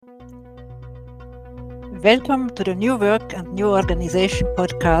Welcome to the New Work and New Organization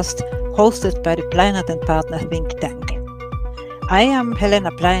podcast hosted by the Pleinert and Partner think tank. I am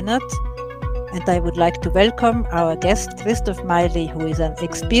Helena Pleinert and I would like to welcome our guest Christophe Meili, who is an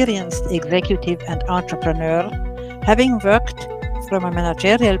experienced executive and entrepreneur, having worked from a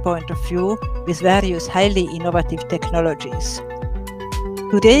managerial point of view with various highly innovative technologies.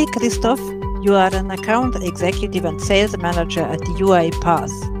 Today, Christophe, you are an account executive and sales manager at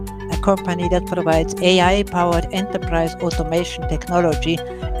UiPath, a company that provides AI-powered enterprise automation technology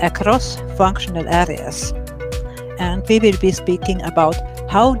across functional areas. And we will be speaking about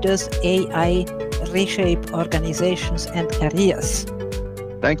how does AI reshape organizations and careers.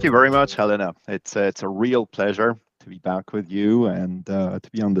 Thank you very much, Helena. It's a real pleasure to be back with you and to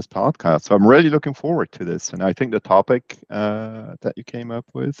be on this podcast. So I'm really looking forward to this. And I think the topic that you came up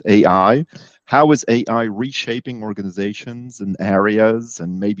with, AI, how is AI reshaping organizations and areas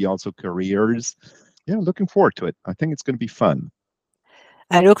and maybe also careers? Yeah, looking forward to it. I think it's going to be fun.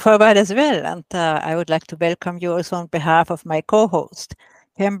 I look forward as well. And I would like to welcome you also on behalf of my co-host,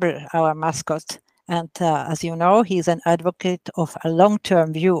 Campbell, our mascot. And as you know, he's an advocate of a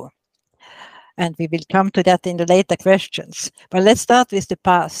long-term view. And we will come to that in the later questions. But let's start with the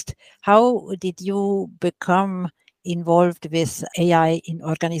past. How did you become involved with AI in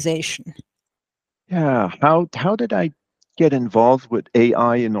organization? Yeah, how did I get involved with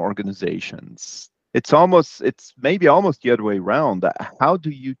AI in organizations? It's maybe almost the other way around. How do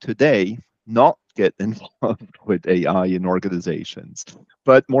you today not get involved with AI in organizations?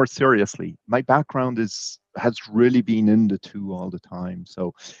 But more seriously, my background has really been in the two all the time.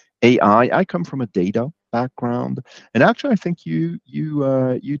 So I come from a data background, and actually, I think you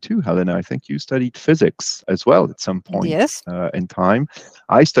too, Helena. I think you studied physics as well at some point Yes. in time.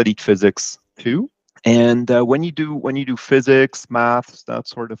 I studied physics too. And when you do physics, maths, that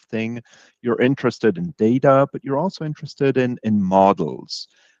sort of thing, you're interested in data, but you're also interested in models.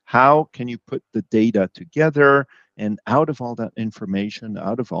 How can you put the data together, and out of all that information,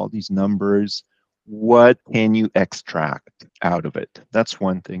 out of all these numbers, what can you extract out of it? That's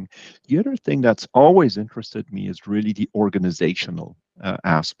one thing. The other thing that's always interested me is really the organizational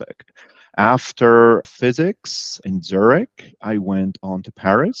aspect. After physics in Zurich, I went on to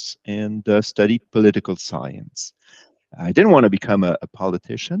Paris and studied political science. I didn't want to become a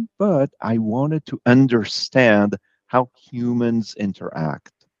politician, but I wanted to understand how humans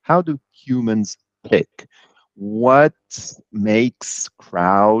interact. How do humans pick? What makes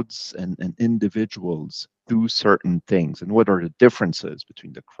crowds and individuals do certain things? And what are the differences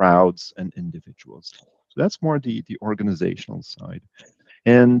between the crowds and individuals? So that's more the organizational side.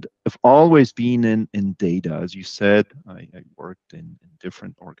 And I've always been in data. As you said, I worked in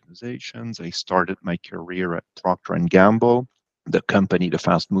different organizations. I started my career at Procter & Gamble, the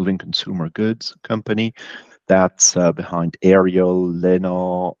fast-moving consumer goods company that's behind Ariel,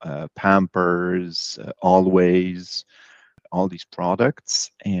 Leno, Pampers, Always, all these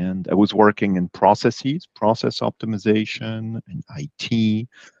products. And I was working in process optimization, and IT.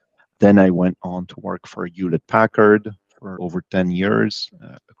 Then I went on to work for Hewlett-Packard for over 10 years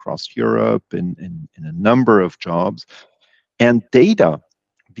across Europe in a number of jobs. And data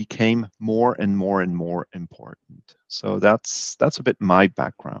became more and more and more important. So that's a bit my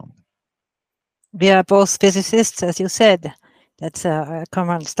background. We are both physicists, as you said. That's a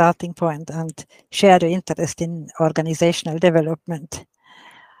common starting point and share the interest in organizational development.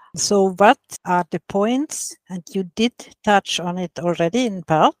 So what are the points, and you did touch on it already in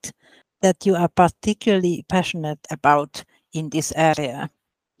part, that you are particularly passionate about in this area?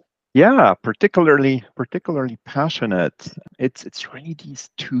 Yeah, particularly passionate. It's really these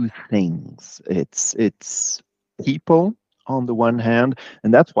two things. It's people on the one hand,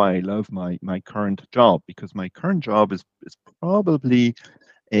 and that's why I love my current job, because my current job is probably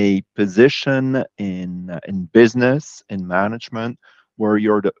a position in business, in management, where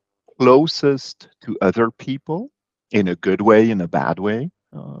you're the closest to other people, in a good way, in a bad way,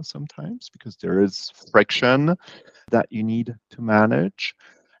 sometimes, because there is friction that you need to manage.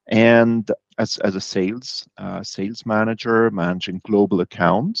 And as a sales manager, managing global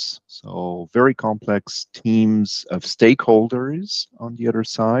accounts, so very complex teams of stakeholders on the other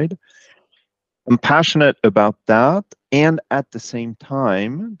side. I'm passionate about that. And at the same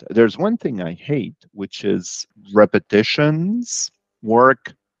time, there's one thing I hate, which is repetitions,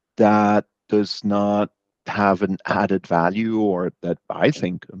 work that does not have an added value, or that I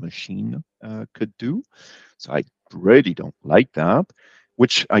think a machine could do. So I really don't like that,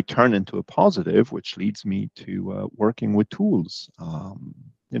 which I turn into a positive, which leads me to working with tools.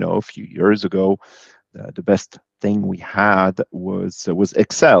 A few years ago, the best thing we had was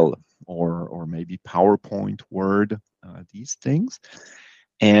Excel. or maybe PowerPoint, Word, these things.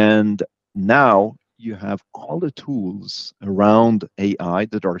 And now you have all the tools around AI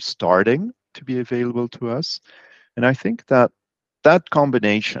that are starting to be available to us. And I think that that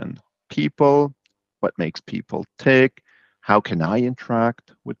combination, people, what makes people tick, how can I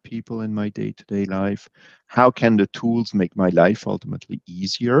interact with people in my day-to-day life? How can the tools make my life ultimately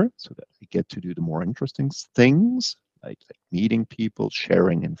easier so that I get to do the more interesting things, like meeting people,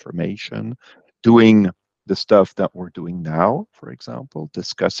 sharing information, doing the stuff that we're doing now, for example,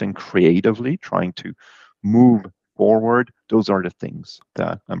 discussing creatively, trying to move forward. Those are the things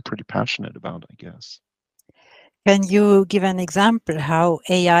that I'm pretty passionate about, I guess. Can you give an example how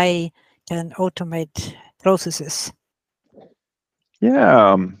AI can automate processes?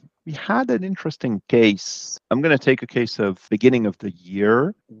 Yeah, we had an interesting case. I'm going to take a case of beginning of the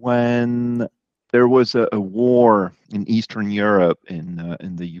year when there was a war in Eastern Europe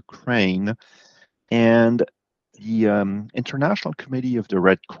in the Ukraine, and the International Committee of the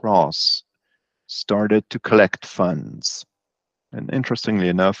Red Cross started to collect funds, and interestingly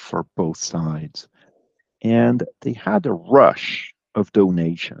enough, for both sides. And they had a rush of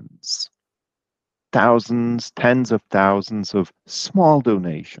donations, thousands, tens of thousands of small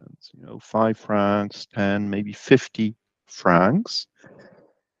donations, 5 francs, 10, maybe 50 francs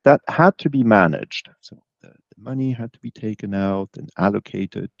that had to be managed. So the money had to be taken out and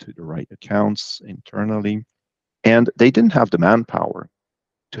allocated to the right accounts internally. And they didn't have the manpower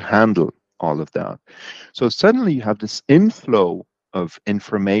to handle all of that. So suddenly you have this inflow of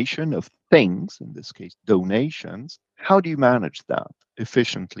information, of things, in this case, donations. How do you manage that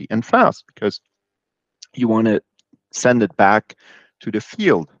efficiently and fast? Because you want to send it back to the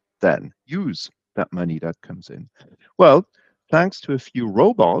field, then use that money that comes in. Well, thanks to a few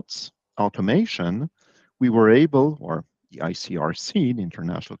robots, automation, we were able, or the ICRC, the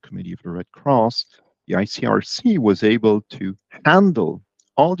International Committee of the Red Cross, the ICRC was able to handle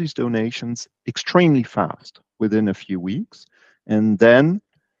all these donations extremely fast within a few weeks. And then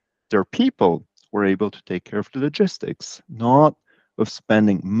their people were able to take care of the logistics, not of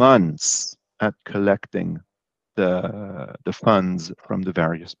spending months at collecting the funds from the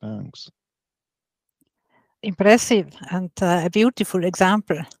various banks. Impressive and a beautiful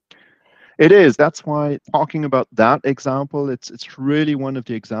example. It is. That's why talking about that example, it's really one of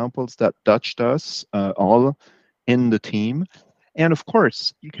the examples that touched us all in the team. And of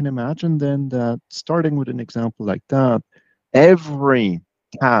course, you can imagine then that starting with an example like that, every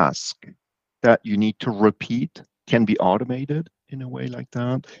task that you need to repeat can be automated in a way like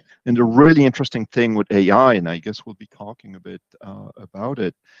that. And the really interesting thing with AI, and I guess we'll be talking a bit about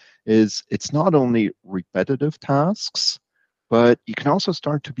it, is it's not only repetitive tasks, but you can also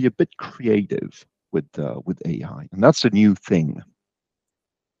start to be a bit creative with AI, and that's a new thing.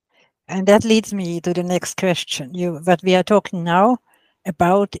 And that leads me to the next question. What we are talking now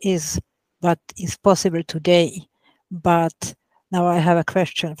about is what is possible today. But now I have a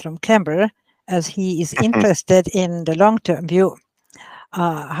question from Campbell, as he is interested in the long-term view.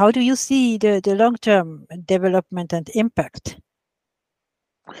 How do you see the long-term development and impact?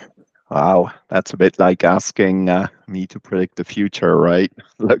 Wow, that's a bit like asking me to predict the future, right?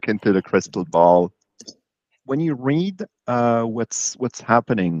 Look into the crystal ball. When you read what's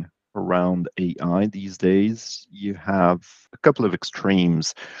happening around AI these days, you have a couple of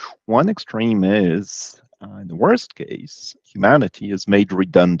extremes. One extreme is, in the worst case, humanity is made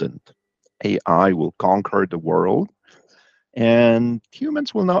redundant. AI will conquer the world, and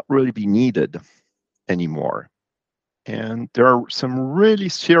humans will not really be needed anymore. And there are some really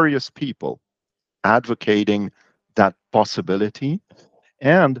serious people advocating that possibility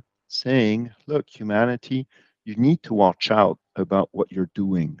and saying, look, humanity, you need to watch out about what you're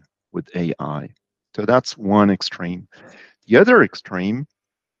doing with AI. So that's one extreme. The other extreme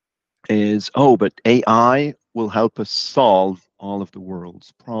is, oh, but AI will help us solve all of the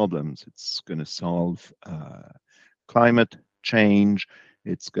world's problems. It's going to solve climate change.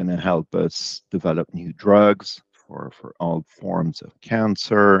 It's going to help us develop new drugs for all forms of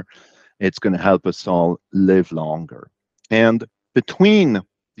cancer. It's going to help us all live longer. And between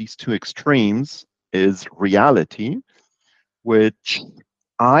these two extremes is reality, which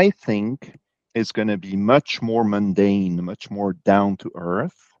I think is going to be much more mundane, much more down to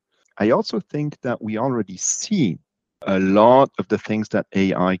earth. I also think that we already see a lot of the things that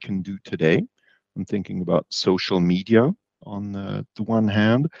AI can do today. I'm thinking about social media on the one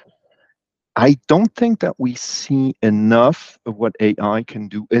hand. I don't think that we see enough of what AI can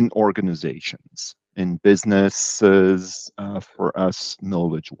do in organizations, in businesses, for us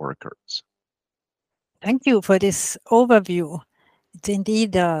knowledge workers. Thank you for this overview. It's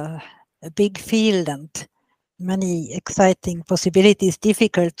indeed a big field and many exciting possibilities,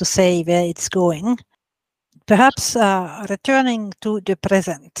 difficult to say where it's going. Perhaps returning to the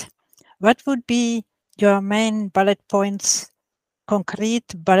present, what would be your main bullet points, concrete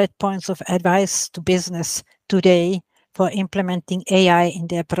bullet points of advice to business today for implementing AI in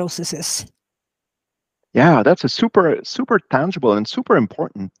their processes? Yeah, that's a super tangible and super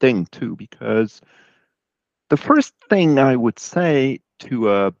important thing too, because the first thing I would say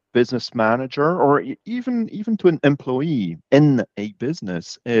to a business manager or even to an employee in a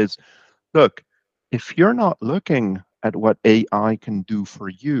business is, look, if you're not looking at what AI can do for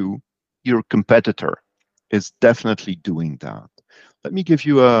you, your competitor is definitely doing that. Let me give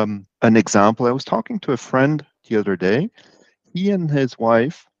you an example. I was talking to a friend the other day. He and his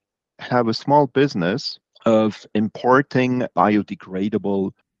wife have a small business of importing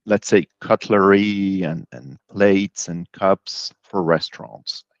biodegradable, let's say, cutlery and plates and cups for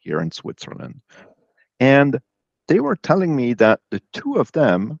restaurants here in Switzerland. And they were telling me that the two of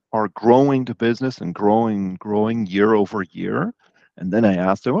them are growing the business and growing year over year. And then I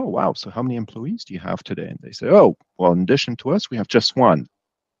asked them, oh, wow, so how many employees do you have today? And they say, oh, well, in addition to us, we have just one.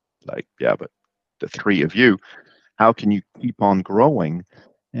 Like, yeah, but the three of you, how can you keep on growing?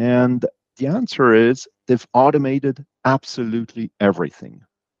 And the answer is they've automated absolutely everything.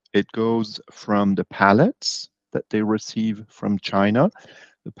 It goes from the pallets that they receive from China.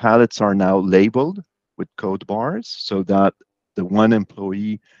 The pallets are now labeled with code bars so that the one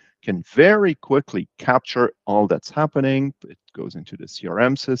employee can very quickly capture all that's happening. It goes into the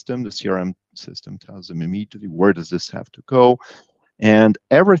CRM system. The CRM system tells them immediately where does this have to go, and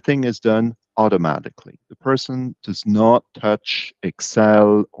everything is done automatically. The person does not touch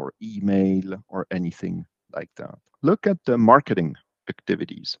Excel or email or anything like that. Look at the marketing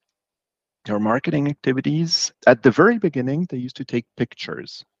activities. Their marketing activities, at the very beginning, they used to take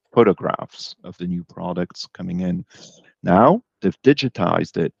pictures, photographs of the new products coming in. Now they've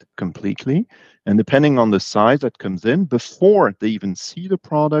digitized it completely. And depending on the size that comes in, before they even see the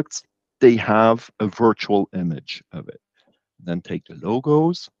products, they have a virtual image of it. Then take the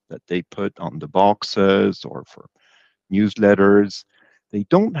logos that they put on the boxes or for newsletters. They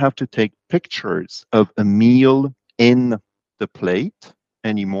don't have to take pictures of a meal in the plate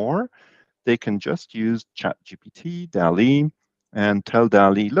anymore. They can just use ChatGPT, DALL-E, and tell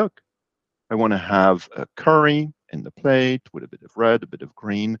DALL-E, look, I want to have a curry in the plate with a bit of red, a bit of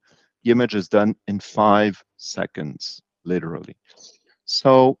green. The image is done in 5 seconds, literally.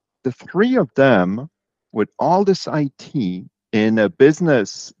 So the three of them, with all this IT in a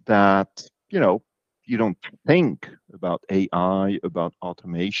business that, you don't think about AI, about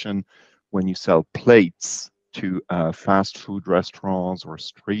automation when you sell plates to fast food restaurants or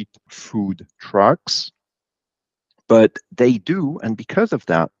street food trucks. But they do, and because of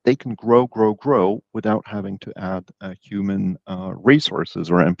that, they can grow without having to add human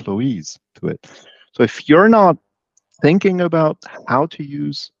resources or employees to it. So if you're not thinking about how to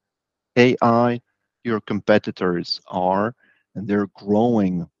use AI, your competitors are, and they're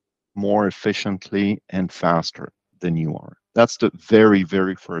growing more efficiently and faster than you are. That's the very,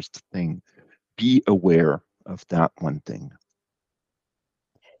 very first thing. Be aware of that one thing.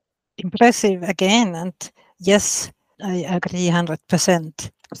 Impressive again, and yes, I agree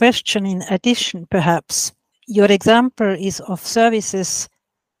 100%. Question in addition, perhaps. Your example is of services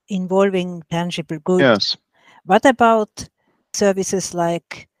involving tangible goods. Yes. What about services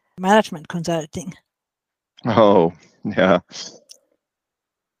like management consulting? Oh, yeah.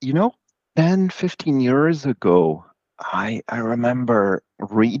 10, 15 years ago, I remember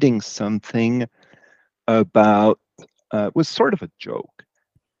reading something about, it was sort of a joke.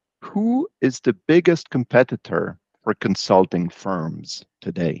 Who is the biggest competitor for consulting firms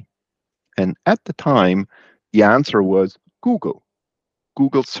today? And at the time, the answer was Google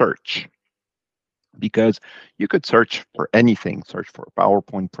search, because you could search for anything, search for a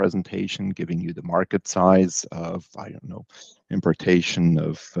PowerPoint presentation giving you the market size of, I don't know, importation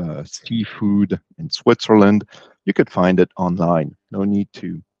of seafood in Switzerland. You could find it online. No need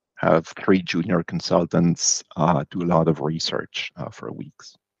to have 3 junior consultants do a lot of research for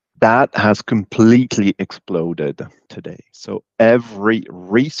weeks. That has completely exploded today. So every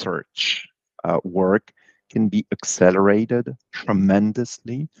research work can be accelerated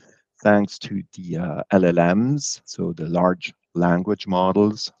tremendously thanks to the LLMs, so the large language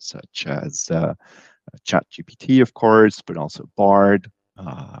models such as ChatGPT, of course, but also Bard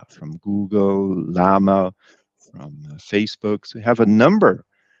from Google, Llama from Facebook. So we have a number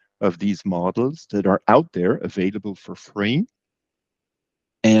of these models that are out there available for free,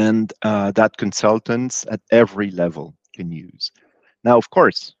 and that consultants at every level can use. Now, of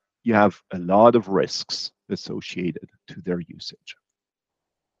course, you have a lot of risks associated to their usage.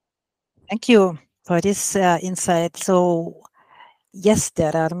 Thank you for this insight. So, yes,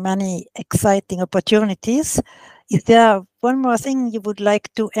 there are many exciting opportunities. Is there one more thing you would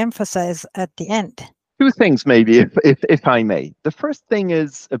like to emphasize at the end? Two things, maybe, if I may. The first thing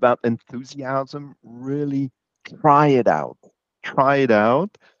is about enthusiasm. Really try it out. Try it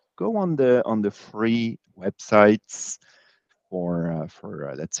out. Go on the free websites for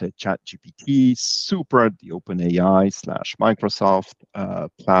let's say ChatGPT, super, the OpenAI/Microsoft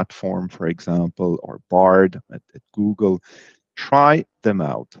platform, for example, or Bard at Google. Try them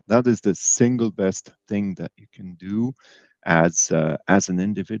out. That is the single best thing that you can do as an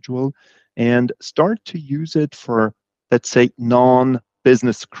individual, and start to use it for, let's say,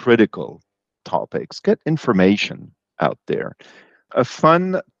 non-business critical topics. Get information out there. A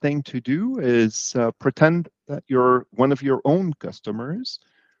fun thing to do is pretend that you're one of your own customers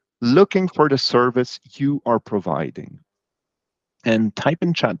looking for the service you are providing, and type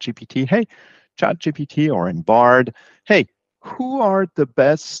in ChatGPT, hey, ChatGPT, or in Bard, hey, who are the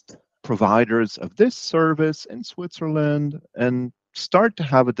best providers of this service in Switzerland? And start to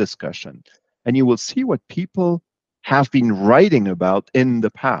have a discussion. And you will see what people have been writing about in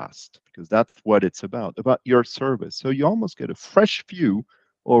the past, because that's what it's about your service. So you almost get a fresh view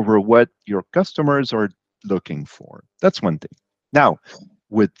over what your customers are looking for. That's one thing. Now,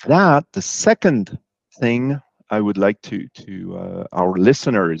 with that, the second thing I would like to our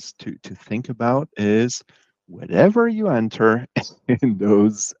listeners to think about is, whatever you enter in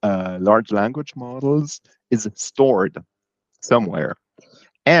those large language models is stored somewhere,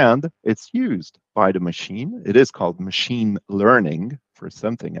 and it's used by the machine. It is called machine learning for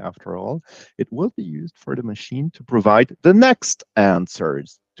something, after all. It will be used for the machine to provide the next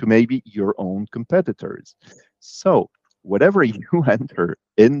answers to maybe your own competitors. So whatever you enter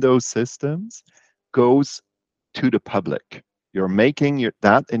in those systems goes to the public. You're making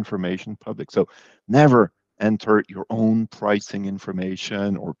that information public. So never enter your own pricing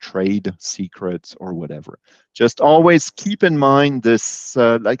information or trade secrets or whatever. Just always keep in mind this,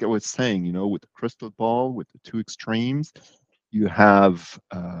 like I was saying, with the crystal ball, with the two extremes, you have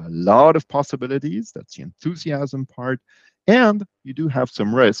a lot of possibilities. That's the enthusiasm part. And you do have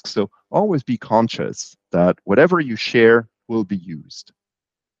some risks. So always be conscious that whatever you share will be used.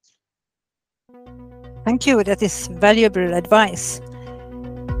 Thank you. That is valuable advice.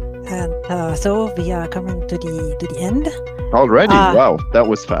 And so we are coming to the end. Already? Wow, that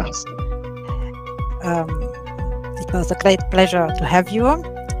was fast. It was a great pleasure to have you.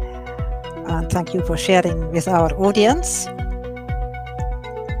 And thank you for sharing with our audience.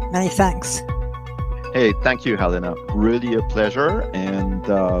 Many thanks. Hey, thank you, Helena. Really a pleasure. And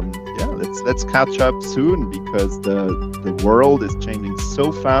yeah, let's catch up soon, because the world is changing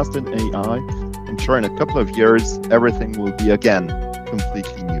so fast in AI. I'm sure in a couple of years, everything will be again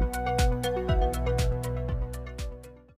completely new.